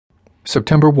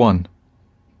September 1.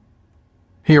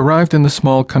 He arrived in the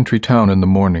small country town in the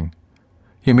morning.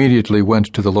 He immediately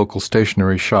went to the local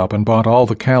stationery shop and bought all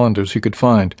the calendars he could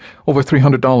find, over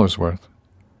 $300 worth.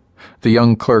 The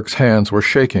young clerk's hands were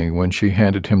shaking when she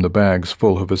handed him the bags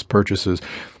full of his purchases.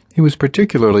 He was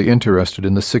particularly interested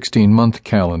in the 16-month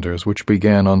calendars, which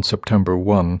began on September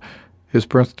 1, his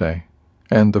birthday,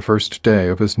 and the first day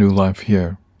of his new life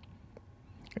here.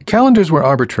 Calendars were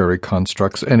arbitrary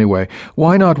constructs anyway.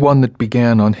 Why not one that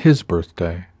began on his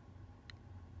birthday?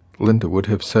 Linda would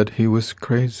have said he was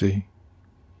crazy.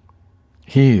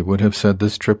 He would have said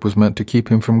this trip was meant to keep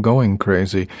him from going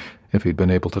crazy, if he'd been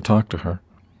able to talk to her.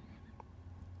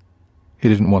 He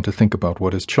didn't want to think about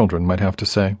what his children might have to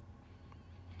say.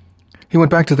 He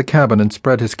went back to the cabin and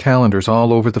spread his calendars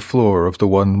all over the floor of the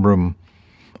one room.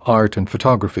 Art and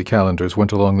photography calendars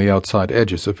went along the outside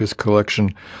edges of his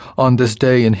collection. On this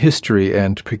day in history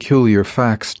and peculiar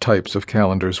facts types of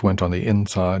calendars went on the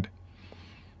inside.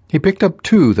 He picked up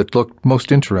two that looked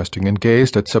most interesting and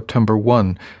gazed at September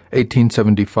 1,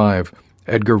 1875.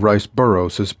 Edgar Rice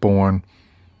Burroughs is born.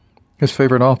 His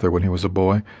favorite author when he was a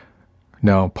boy.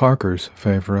 Now Parker's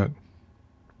favorite.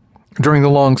 During the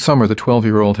long summer, the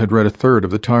 12-year-old had read a third of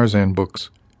the Tarzan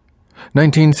books.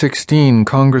 1916,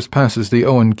 Congress passes the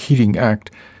Owen Keating Act,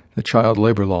 the child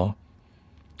labor law.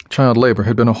 Child labor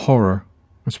had been a horror,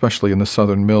 especially in the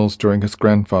southern mills during his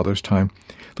grandfather's time.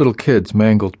 Little kids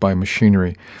mangled by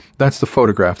machinery. That's the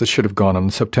photograph that should have gone on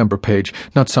the September page,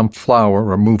 not some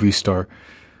flower or movie star.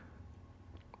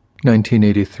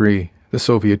 1983, the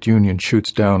Soviet Union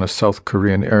shoots down a South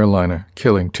Korean airliner,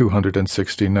 killing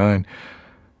 269.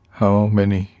 How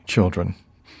many children?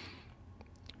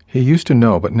 He used to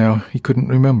know, but now he couldn't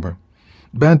remember.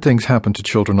 Bad things happened to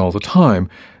children all the time,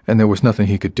 and there was nothing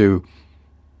he could do.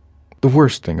 The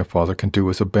worst thing a father can do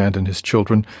is abandon his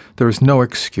children. There is no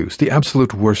excuse, the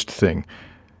absolute worst thing.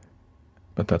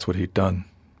 But that's what he'd done.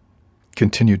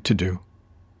 Continued to do.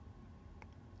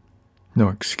 No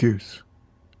excuse.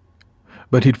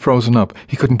 But he'd frozen up.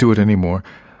 He couldn't do it anymore.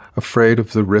 Afraid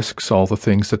of the risks, all the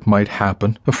things that might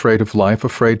happen, afraid of life,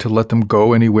 afraid to let them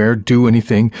go anywhere, do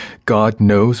anything, God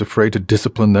knows, afraid to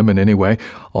discipline them in any way,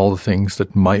 all the things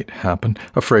that might happen,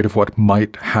 afraid of what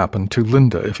might happen to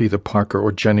Linda if either Parker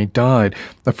or Jenny died,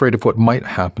 afraid of what might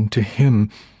happen to him.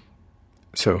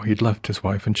 So he'd left his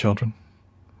wife and children,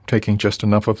 taking just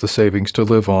enough of the savings to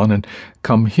live on, and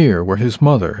come here where his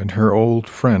mother and her old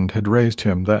friend had raised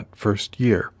him that first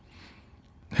year.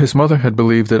 His mother had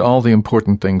believed that all the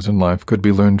important things in life could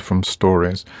be learned from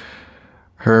stories.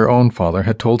 Her own father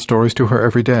had told stories to her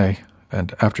every day,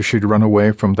 and after she'd run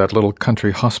away from that little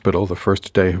country hospital the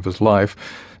first day of his life,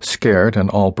 scared and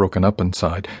all broken up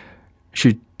inside,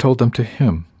 she told them to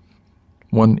him,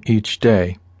 one each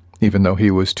day, even though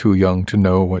he was too young to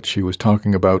know what she was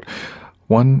talking about,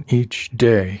 one each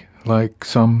day, like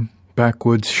some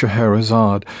backwoods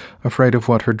Scheherazade, afraid of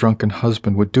what her drunken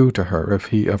husband would do to her if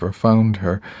he ever found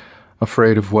her,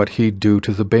 afraid of what he'd do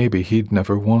to the baby he'd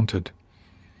never wanted.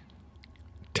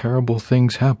 Terrible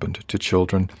things happened to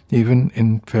children, even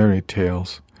in fairy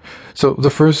tales. So the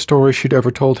first story she'd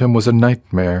ever told him was a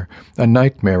nightmare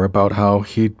about how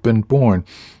he'd been born.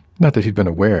 Not that he'd been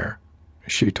aware.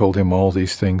 She told him all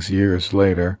these things years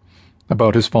later,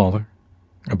 about his father,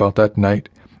 about that night,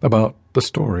 about the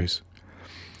stories.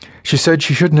 She said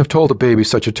she shouldn't have told a baby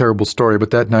such a terrible story, but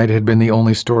that night had been the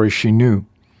only story she knew.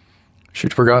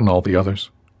 She'd forgotten all the others.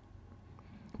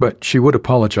 But she would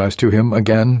apologize to him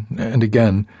again and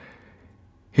again.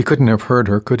 He couldn't have heard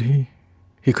her, could he?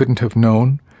 He couldn't have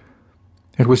known.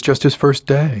 It was just his first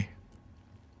day.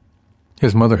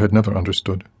 His mother had never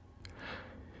understood.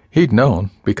 He'd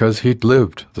known because he'd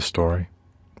lived the story.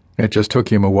 It just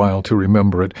took him a while to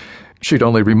remember it. She'd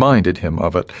only reminded him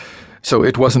of it. So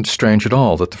it wasn't strange at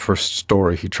all that the first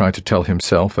story he tried to tell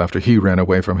himself after he ran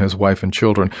away from his wife and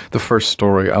children, the first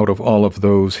story out of all of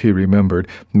those he remembered,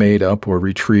 made up or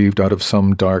retrieved out of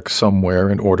some dark somewhere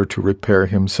in order to repair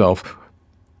himself,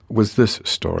 was this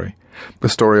story, the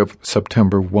story of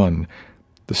September 1,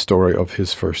 the story of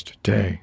his first day.